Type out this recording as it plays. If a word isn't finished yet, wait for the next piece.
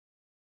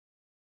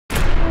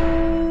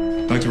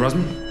Dr.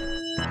 Rosman?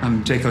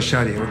 I'm Jake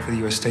Elshadi. I work for the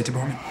U.S. State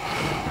Department.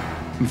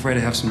 I'm afraid I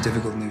have some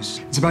difficult news.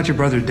 It's about your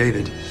brother,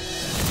 David.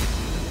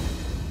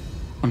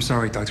 I'm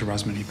sorry, Dr.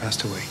 Rosman. He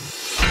passed away.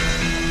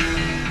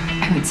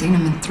 I haven't seen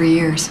him in 3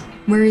 years.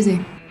 Where is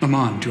he?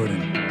 Amman, Jordan.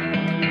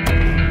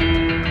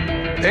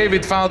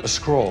 David found a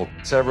scroll.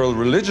 Several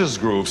religious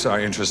groups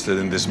are interested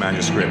in this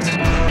manuscript.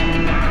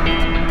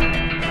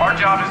 Our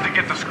job is to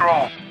get the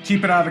scroll.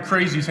 Keep it out of the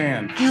crazy's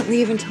hand. I can't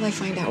leave until I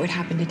find out what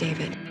happened to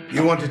David.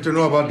 You wanted to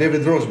know about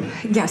David Rosman?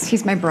 Yes,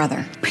 he's my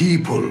brother.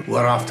 People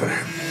were after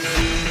him.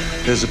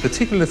 There's a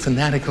particular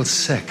fanatical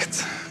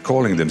sect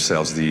calling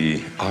themselves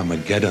the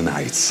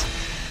Armageddonites.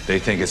 They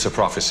think it's a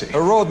prophecy, a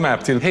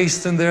roadmap to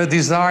hasten their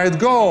desired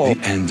goal, the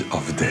end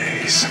of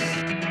days.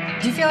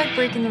 Do you feel like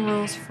breaking the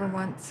rules for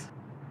once?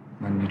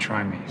 When you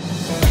try me.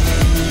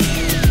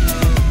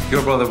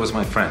 Your brother was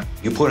my friend.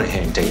 You put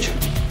him in danger.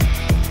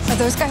 Are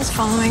those guys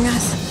following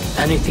us?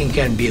 Anything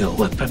can be a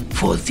weapon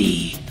for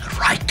the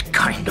right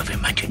kind of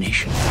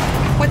imagination.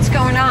 What's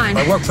going on?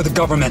 I work for the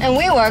government. And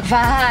we work for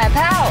higher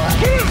power.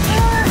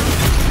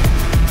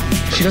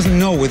 She doesn't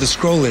know where the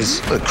scroll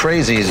is. The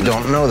crazies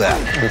don't know that.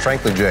 And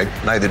frankly, Jake,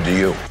 neither do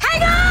you.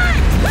 Hang on!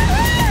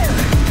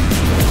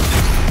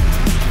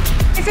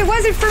 If it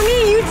wasn't for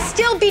me, you'd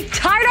still be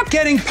tied up.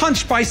 Getting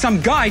punched by some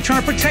guy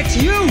trying to protect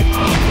you.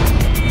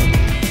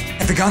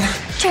 Have the gun?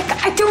 Jake,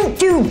 I don't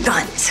do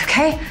guns,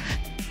 okay?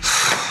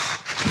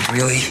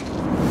 Really?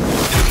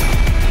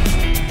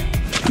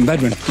 I'm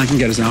Bedouin. I can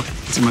get us out.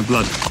 It's in my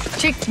blood.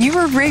 Jake, you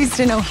were raised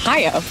in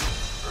Ohio.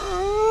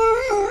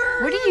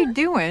 What are you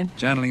doing?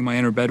 Channeling my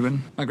inner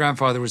Bedouin. My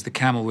grandfather was the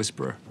camel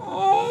whisperer.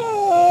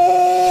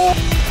 God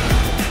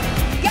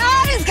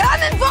is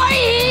coming for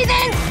you,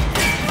 heathens!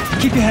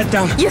 Keep your head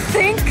down. You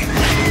think?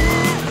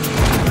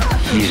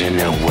 You don't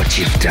know what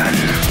you've done.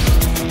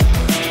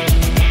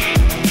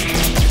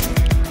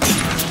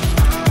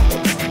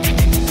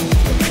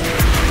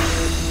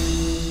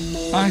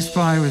 I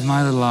spy with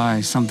my little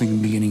eye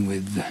something beginning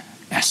with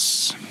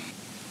S.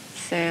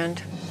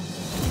 Sand.